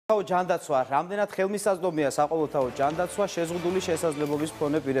ჯანდაცვა, რამდენად ხელმისაწვდომია საყოველთაო ჯანდაცვა შეზღუდული შესაძლებლობის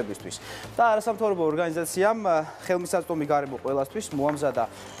მქონე პირებისთვის. და არასამთავრობო ორგანიზაციამ ხელმისაწვდომი გარემო ყველასთვის მოამზადა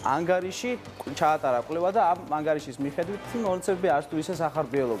ანგარიში, ჩაატარა კვლევა და ამ ანგარიშის მიხედვით მონაცემები არც თუ ისე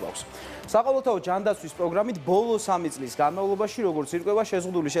სახარბიელობა აქვს. საყოველთაო ჯანდაცვის პროგრამით ბოლო 3 წლის განმავლობაში, როგორც ირკვევა,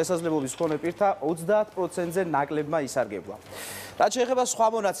 შეზღუდული შესაძლებლობის მქონე პირთა 30%-ზე ნაკლებმა ისარგებლა. რაც შეეხება სხვა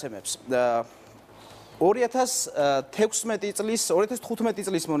მონაცემებს, 2015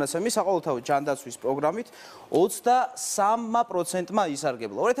 წლის მონაცემი საყოველთაო ჯანდაცვის პროგრამით 23%-მა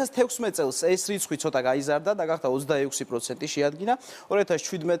ისარგებლა. 2016 წელს ეს რიცხვი ცოტა გაიზარდა და გახდა 26% შეადგინა.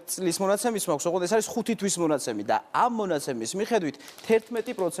 2017 წლის მონაცემის მაქვს, ოღონდ ეს არის 5 თვის მონაცემი და ამ მონაცემის მიხედვით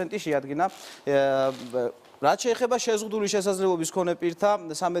 11% შეადგინა. რაც შეეხება შეზღუდული შესაძლებლობის მქონე პირთა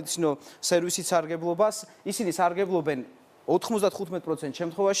სამედიცინო სერვისით სარგებლობას, ისინი სარგებლობენ 95%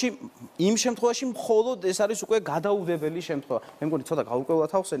 შემთხვევაში, იმ შემთხვევაში მხოლოდ ეს არის უკვე გადაუდებელი შემთხვევა. მე მგონი ცოტა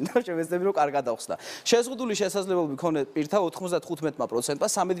გაურკვევლად ახსენე და შევეცდები რომ კარგად ახსნა. შეზღუდული შესაძლებლობები მქონე პირთა 95%-მა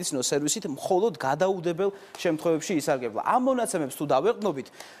სამედიცინო სერვისით მხოლოდ გადაუდებელ შემთხვევებში ისარგებლა. ამ მონაცემებს თუ დავეყრდნობით,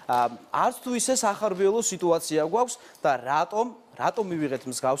 არც თუ ისე სახარბიელო სიტუაცია გვაქვს და რატომ მივიღეთ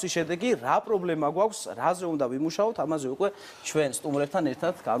მსგავსი შედეგი, რა პრობლემა გვაქვს, რაზე უნდა ვიმუშაოთ, ამაზე უკვე ჩვენ სტუმრებთან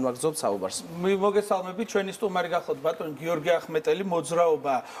ერთად განვაგრძობთ საუბარს. მოგესალმებით, ჩვენი სტუმარი გახლავთ ბატონი გიორგი ახმეტელი,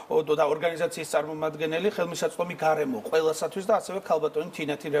 მოძრაობა და ორგანიზაციის წარმომადგენელი, ხელმისაწვდომი გარემო ყველასათვის და ასევე ქალბატონი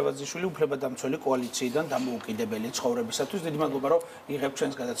თინათი რევაზიშვილი, უფლებადამცველი კოალიციიდან დამოუკიდებელი ცხოვრებისათვის. დიდი მადლობა, რომ იღებთ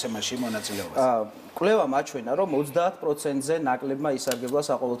ჩვენს გადაცემაში მონაწილეობას. კვლევა მაჩვენა, რომ 30%-ზე ნაკლებმა ისარგებლა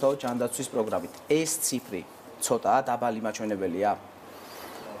საყოველთაო ჯანდაცვის პროგრამით. ეს ციფრი ცოტაა დაბალი მაჩვენებელია.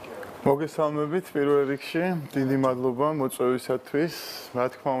 მოგესალმებით პირველ რიგში, დიდი მადლობა მოწვევისათვის. რა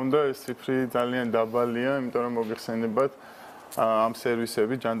თქმა უნდა, ეს ციფრი ძალიან დაბალია, იმიტომ რომ მოგეხსენებათ ამ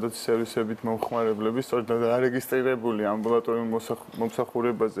სერვისები, ჯანდაცვის სერვისებით მომხმარებლები, სწორედ დარეგისტრირებული ამბულატორიულ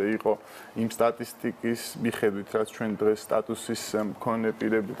მომსახურებაზე იყო იმ სტატისტიკის მიხედვით, რაც ჩვენ დღეს სტატუსის მქონე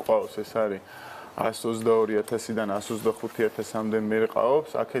პირები ყავს, ეს არის 122,000-დან 125,000-მდე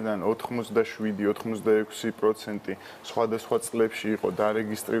მერყაობს, აქედან 87-86% სხვადასხვა წლებში იყო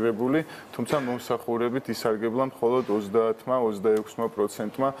დარეგისტრირებული, თუმცა მომსახურებით ისარგებლა მხოლოდ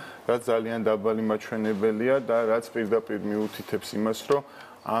 30-26%-მა, რაც ძალიან დაბალი მაჩვენებელია და რაც პირდაპირ მიუთითებს იმას, რომ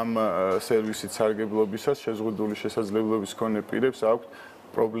ამ სერვისით სარგებლობისას შეზღუდული შესაძლებლობის მქონე პირებს აქვთ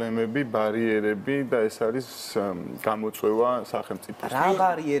პრობლემები, ბარიერები და ეს არის გამოწვევა სახელმწიფოს. რა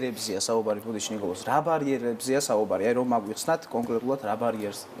ბარიერებზია საუბარი ბუდიში ნიკოლოს? რა ბარიერებზია საუბარი? აი რომ მაგვიხსნათ კონკრეტულად რა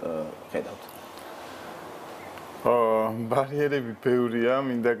ბარიერს ხედავთ? ბარიერები ბევრია,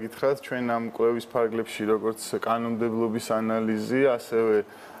 მინდა გითხრათ, ჩვენ ამ კვლევის ფარგლებში როგორც კანონმდებლობის ანალიზი, ასევე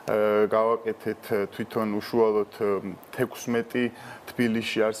გავაკეთეთ თვითონ უშუალოდ 16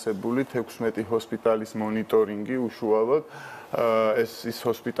 თბილისში არსებული 16 ჰოსპიტალის მონიტორინგი უშუალოდ. ეს ის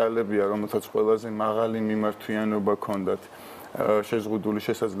ჰოსპიტალებია, რომელთაც ყველაზე მაღალი მიმართვიანობა ჰქონდათ შეზღუდული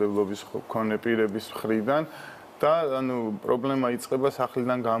შესაძლებლობის მქონე პირების მხრიდან და პრობლემა იწყება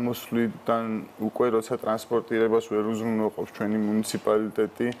სახლიდან გამოსვლიდან უკვე, როცა ტრანსპორტირებას ვერ უზრუნველყოფს ჩვენი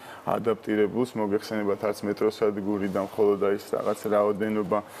მუნიციპალიტეტი ადაპტირებულს, მოგეხსენებათ არც მეტროსადგური და მხოლოდ ის რაღაც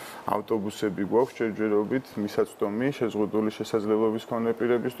რაოდენობა ავტობუსები გვაქვს ჯერჯერობით მისაწვდომი შეზღუდული შესაძლებლობის მქონე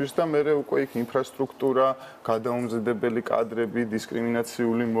პირებისთვის და მერე უკვე იქ ინფრასტრუქტურა, გადაუმზადებელი კადრები,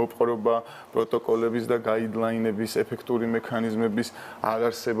 დისკრიმინაციული მოპყრობა, პროტოკოლების და გაიდლაინების ეფექტური მექანიზმების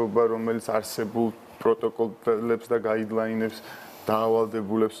არარსებობა, რომელიც არსებულ პროტოკოლებს და გაიდლაინებს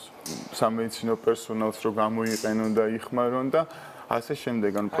დაავალდებულებს სამედიცინო პერსონალს, რომ გამოიყენონ და იხმარონ და ასე შემდეგ.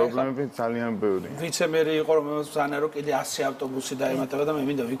 ან პრობლემები ძალიან ბევრი. ვიცემერი იყო, რომ ზანა რომ კიდე 100 ავტობუსი დაემატება და მე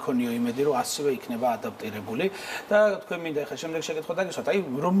მინდა ვიქონიო იმედი, რომ 100-ვე იქნება ადაპტირებული და თქვენ მინდა ახლა შემდეგ შეკითხვა დაგისვათ, აი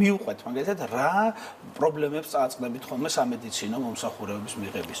რომ მიუყვეთ მაგალითად რა პრობლემებს წააწყდებით ხოლმე სამედიცინო მომსახურებების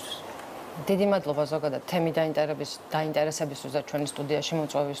მიღებისთვის. დიდი მადლობა ზოგადად თემი დაინტერესებისთვის და ჩვენი სტუდიაში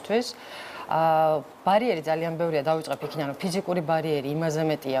მოწვევისთვის. ბარიერი ძალიან ბევრია, დავიწყებ იქიდან, რომ ფიზიკური ბარიერი იმაზე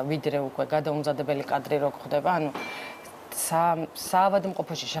მეტია, ვიდრე უკვე გადაუმზადებელი კადრი რო ხდება, ანუ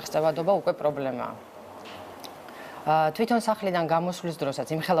საავადმყოფოში შეღწევადობა უკვე პრობლემაა. თვითონ სახლიდან გამოსვლის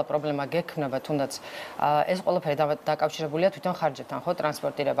დროსაც იმხელა პრობლემა გექნება, თუნდაც ეს ყველაფერი დაკავშირებულია თვითონ ხარჯებთან, ხო,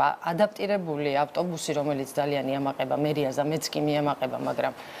 ტრანსპორტირება, ადაპტირებული ავტობუსი, რომელიც ძალიან იამაყება მერიას და მეც კი მიამაყება,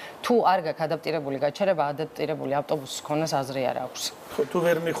 მაგრამ თუ არ გაქვს ადაპტირებული გაჩერება, ადაპტირებული ავტობუსის ქონას აზრი არ აქვს. ხო, თუ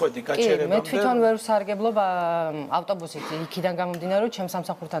ვერ მიხვედი გაჩერებამდე. მე თვითონ ვერ ვსარგებლობ ავტობუსით, იქიდან გამომდინარე, რომ ჩემს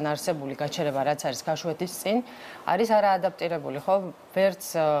სამსახურთან არსებული გაჩერება, რაც არის გაშვეთის წინ, არის არაადაპტირებული, ხო,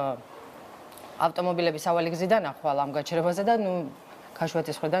 ვერც ავტომობილების ავალი გზიდან ახვალ ამ გაჩერებაზე და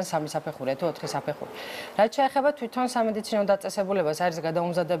გაშვეთის მხრიდან 3 საფეხური თუ 4 საფეხური. რაც შეეხება თვითონ სამედიცინო დაწესებულებას, არის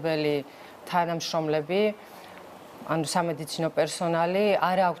გადაუმზადებელი თანამშრომლები, ანუ სამედიცინო პერსონალი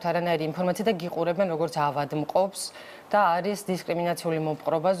არ აქვთ არანაირი ინფორმაცია და გიყურებენ როგორც ავადმყოფს და არის დისკრიმინაციული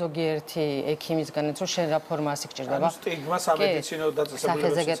მოპყრობა ზოგიერთი ექიმისგანაც რომ შენ რა ფორმას გჭირდება. ანუ სტიგმა სამედიცინო დაწესებულებებში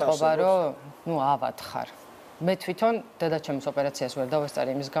სახეზე გეტყობა რომ ავად ხარ. მე თვითონ დედაჩემის ოპერაციას ვერ დავესწარი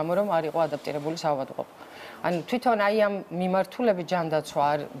იმის გამო რომ არ იყო ადაპტირებული საავადმყოფო. ანუ თვითონ აი ამ მიმართულებით ჯანდაცვა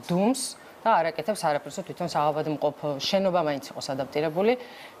არ დუმს და არ აკეთებს არაფერს თვითონ საავადმყოფო შენობა მაინც იყოს ადაპტირებული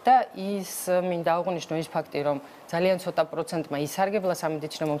და ის მინდა აღვნიშნო ის ფაქტი რომ ძალიან ცოტა პროცენტმა ისარგებლა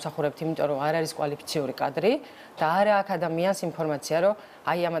სამედიცინო მომსახურებთ იმიტომ რომ არ არის კვალიფიციური კადრი და არა აქვს ადამიანს ინფორმაცია რომ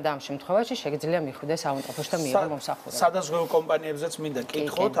აი ამ და ამ შემთხვევაში შეგიძლია მიხვდეს საავადმყოფოში და მიიღო მომსახურება. სადაზღვევო კომპანიებზეც მინდა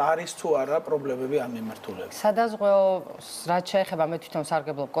კითხოთ არის თუ არა პრობლემები ამ მიმართულებით. სადაზღვევო რაც შეეხება მე თვითონ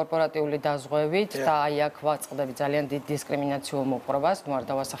სარგებლობ კორპორატიული დაზღვევით და აი აქ ვაწყდები ძალიან დიდ დისკრიმინაციულ მოპყრობას, ნუ არ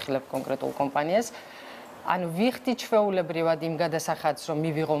დავასახელებ კონკრეტულ კომპანიას. ანუ ვიხდი ჩვეულებრივად იმ გადასახადს რომ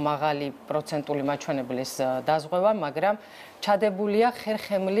მივიღო მაღალი პროცენტული მაჩვენებლის დაზღვევა, მაგრამ ჩადებულია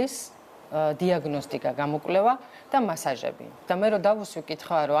ხერხემლის დიაგნოსტიკა, გამოკვლევა და მასაჟები. და მე რო დავუსვი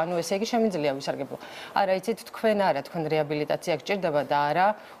კითხვა რომ ანუ ესე იგი შემიძლია ვისარგებლო. არა, იცით თქვენ არა, თქვენ რეაბილიტაცია გჭირდება და არა,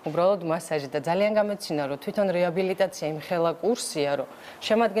 უბრალოდ მასაჟი და ძალიან გამეცინა რომ თვითონ რეაბილიტაცია იმხელა კურსია, რომ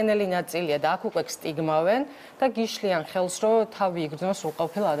შემადგენელი ნაწილია და აქ უკვე სტიგმავენ და გიშლიან ხელს რომ თავი იგრძნოს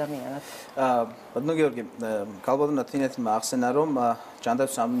სრულყოფილ ადამიანად. ბატონო გიორგი, ქალბატონმა თინეთმა ახსენა რომ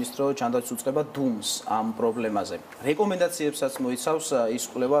ჯანდაცვის სამინისტრო ჯანდაცვის უწყება დუმს ამ პრობლემაზე. რეკომენდაციებსაც მოიცავს ის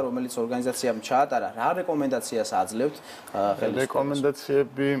კვლევა, რომელიც ორგანიზაციამ ჩაატარა. რა რეკომენდაციას აძლევთ ხელისუფლებას?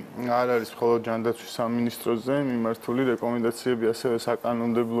 რეკომენდაციები არ არის მხოლოდ ჯანდაცვის სამინისტროზე მიმართული, რეკომენდაციები ასევე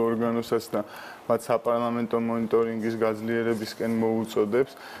საკანონმდებლო ორგანოსაც და მათ საპარლამენტო მონიტორინგის გაძლიერებისკენ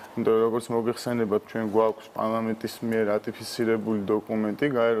მოუწოდებს. იმიტომ რომ როგორც მოგეხსენებათ, ჩვენ გვაქვს პარლამენტის მიერ რატიფიცირებული დოკუმენტი,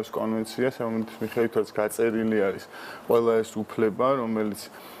 გაეროს კონვენცია, რომელიც მიხედვითაც გაწერილი არის ყველა ეს უფლება,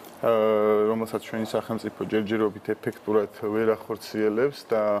 რომელსაც ჩვენი სახელმწიფო ჯერჯერობით ეფექტურად ვერ ახორციელებს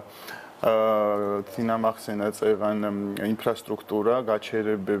და თინამახსენა წეღან ინფრასტრუქტურა,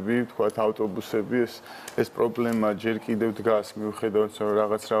 გაჩერებები, თქვათ ავტობუსები, ეს პრობლემა ჯერ კიდევ დგას, მიუხედავად რომ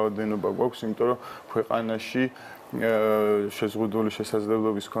რაღაც რაოდენობა გვაქვს, იმიტომ რომ ქვეყანაში შეზღუდული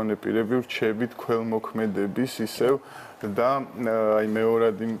შესაძლებლობის მქონე პირები რჩებით ქველმოქმედების ისევ და აი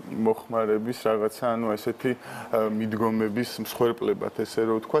მეორადი მოხმარების რაღაცა, ანუ ესეთი მიდგომების მსხვერპლებად, ესე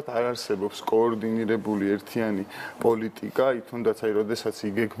რომ ვთქვათ, არ არსებობს კოორდინირებული ერთიანი პოლიტიკა, თუნდაც აი როდესაც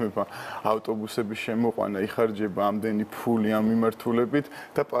იგეგმება ავტობუსების შემოყვანა, იხარჯება ამდენი ფული ამ მიმართულებით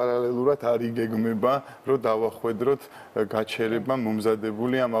და პარალელურად არ იგეგმება, რომ დავახვედროთ გაჩერება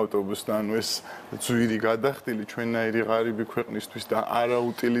მომზადებული ამ ავტობუსთან, ანუ ეს ძვირი გადახდილი ჩვენნაირი ღარიბი ქვეყნისთვის და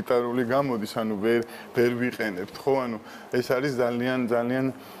არაუტილიტარული გამოდის, ანუ ვერ ვიყენებთ, ხო, ანუ ეს არის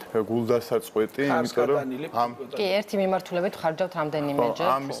ძალიან გულდასაწყვეტი, იმიტომ რომ კი, ერთი მიმართულებით ხარჯავთ რამდენიმეჯერ.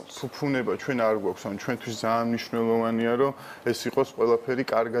 ამის ფუფუნება ჩვენ არ გვაქვს, ანუ ჩვენთვის ძალიან მნიშვნელოვანია, რომ ეს იყოს ყველაფერი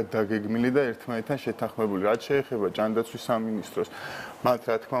კარგად დაგეგმილი და ერთმანეთთან შეთანხმებული. რაც შეეხება ჯანდაცვის სამინისტროს, მათ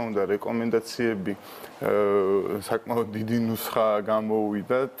რა თქმა უნდა რეკომენდაციები საკმაოდ დიდი ნუსხა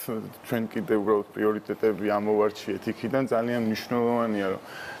გამოუვიდათ, ჩვენ კიდევ უბრალოდ პრიორიტეტები ამოვარჩიეთ იქიდან, ძალიან მნიშვნელოვანია, რომ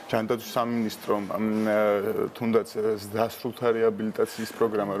ჯანდაცვის სამინისტრომ თუნდაც დასრულთა რეაბილიტაციის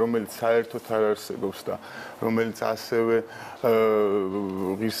პროგრამა, რომელიც საერთოდ არ არსებობს და რომელიც ასევე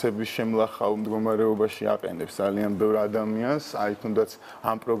ღირსების შემლახავ მდგომარეობაში აყენებს ძალიან ბევრ ადამიანს, აი თუნდაც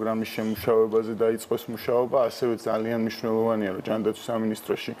ამ პროგრამის შემუშავებაზე დაიწყოს მუშაობა, ასევე ძალიან მნიშვნელოვანია, რომ ჯანდაცვის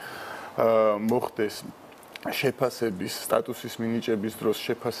სამინისტროში მოხდეს შეფასების სტატუსის მინიჭების დროს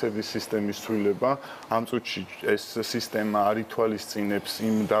შეფასების სისტემის ცვლილება. ამ წუთში ეს სისტემა არ ითვალისწინებს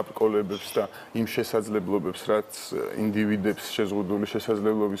იმ დაბრკოლებებს და იმ შესაძლებლობებს, რაც ინდივიდებს შეზღუდული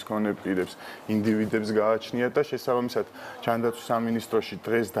შესაძლებლობის მქონე პირებს ინდივიდებს გააჩნიათ და შესაბამისად ჯანდაცვის სამინისტროში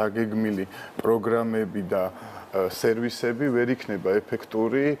დღეს დაგეგმილი პროგრამები და სერვისები ვერ იქნება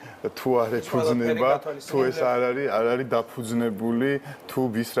ეფექტური, თუ არ ეფუძნება, თუ ეს არ არის დაფუძნებული, თუ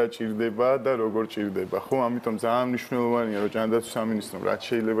ვის რა ჭირდება და როგორ ჭირდება. ხო, ამიტომ ძალიან მნიშვნელოვანია, რომ ჯანდაცვის სამინისტრომ რაც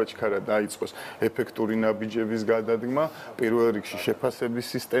შეიძლება ჩქარა დაიწყოს ეფექტური ნაბიჯების გადადგმა, პირველ რიგში შეფასების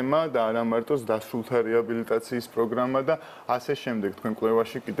სისტემა და არა მარტო დასრულთა რეაბილიტაციის პროგრამა და ასე შემდეგ. თქვენ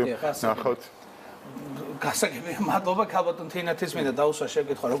კვლევაში კიდევ ნახავთ გასაგებია, მადლობა ქალბატონ თინათის მინდა დაუსვა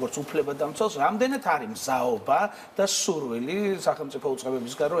შეკითხვა, როგორც უფლებადამცველს, რამდენად არის მზაობა და სურვილი სახელმწიფო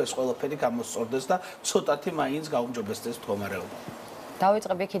უწყებებისგან, რომ ეს ყველაფერი გამოსწორდეს და ცოტათი მაინც გაუმჯობესდეს მდგომარეობა.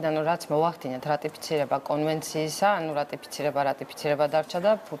 დავიწყებ იქიდან, რომ რაც მოვახდინეთ რატიფიცირება კონვენციისა, ანუ რატიფიცირება დარჩა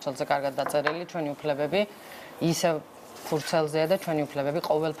და ფურცელზე კარგად დაწერილი ჩვენი უფლებები ისევ ფურცელზეა და ჩვენი უფლებები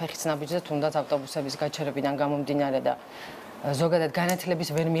ყოველ ფეხის ნაბიჯზე თუნდაც ავტობუსების გაჩერებიდან გამომდინარე და ზოგადად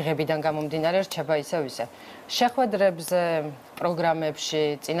განათლების ვერ მიღებიდან გამომდინარე რჩება ისევ ისე. შეხვედრებზე, პროგრამებში,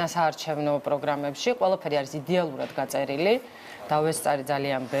 წინასაარჩევნო პროგრამებში ყველაფერი არის იდეალურად გაწერილი. დავესწარი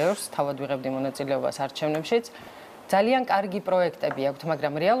ძალიან ბევრს, თავად ვიღებდი მონაწილეობას არჩევნებშიც. ძალიან კარგი პროექტები აქვთ,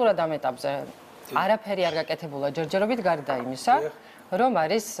 მაგრამ რეალურად ამ ეტაპზე არაფერი არ გაკეთებულა ჯერჯერობით გარდა იმისა, რომ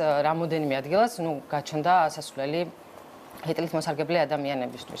არის რამოდენიმე ადგილას, გაჩნდა ასასვლელი ჰიტლით მოსარგებლე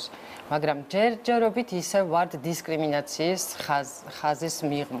ადამიანებისთვის. მაგრამ ჯერჯერობით ისე ვართ დისკრიმინაციის ხაზის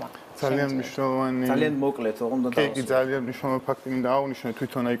მიღმა. ძალიან მნიშვნელოვანი ძალიან მოკლედ უნდა კი ძალიან მნიშვნელოვანი ფაქტი მინდა აღვნიშნო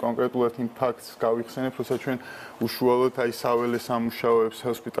თვითონ აი კონკრეტულად იმ ფაქტს გავიხსენებ, როცა ჩვენ უშუალოდ აი საველე სამუშაოებს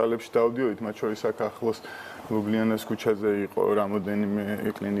ჰოსპიტალებში დავდიოდით, მათ შორის აქ ახლოს ლუბლიანას ქუჩაზე იყო რამოდენიმე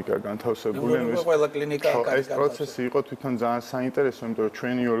კლინიკა განთავსებული. ყველა კლინიკა ეს პროცესი იყო თვითონ ძალიან საინტერესო, იმიტომ რომ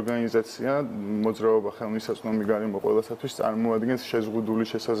ჩვენი ორგანიზაცია მოძრაობა ხელმისაწვდომი გარემო ყველასათვის წარმოადგენს შეზღუდული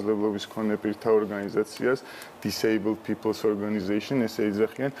შესაძლებლობის მქონე პირთა ორგანიზაციას, Disabled People's Organization, ესე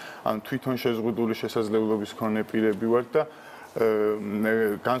იძახიან, ან თვითონ შეზღუდული შესაძლებლობის მქონე პირები ვართ და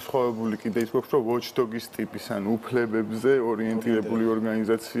განსხვავებული კიდე ის გვაქვს, რომ watchdog-ის ტიპის ან უფლებებზე ორიენტირებული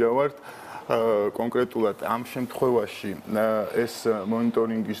ორგანიზაცია ვართ. კონკრეტულად ამ შემთხვევაში ეს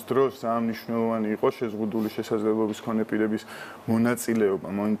მონიტორინგის დროს ძალიან მნიშვნელოვანი იყო შეზღუდული შესაძლებლობის მქონე პირების მონაწილეობა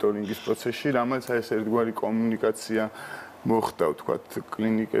მონიტორინგის პროცესში, რამაც ეს ერთგვარი კომუნიკაცია მოხდა, ვთქვათ,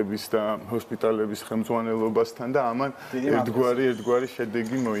 კლინიკების და ჰოსპიტალების ხელმძღვანელობასთან და ამან ერთგვარი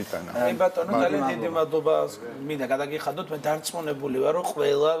შედეგი მოიტანა. აი ბატონო, ძალიან დიდი მადლობა. მინდა გადაგიხადოთ, მე დარწმუნებული ვარ, რომ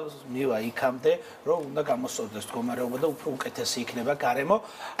ყველა მივა იქამდე, რომ უნდა გამოსწორდეს მდგომარეობა და უფრო უკეთესი იქნება გარემო.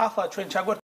 ახლა ჩვენ ჩაგვართ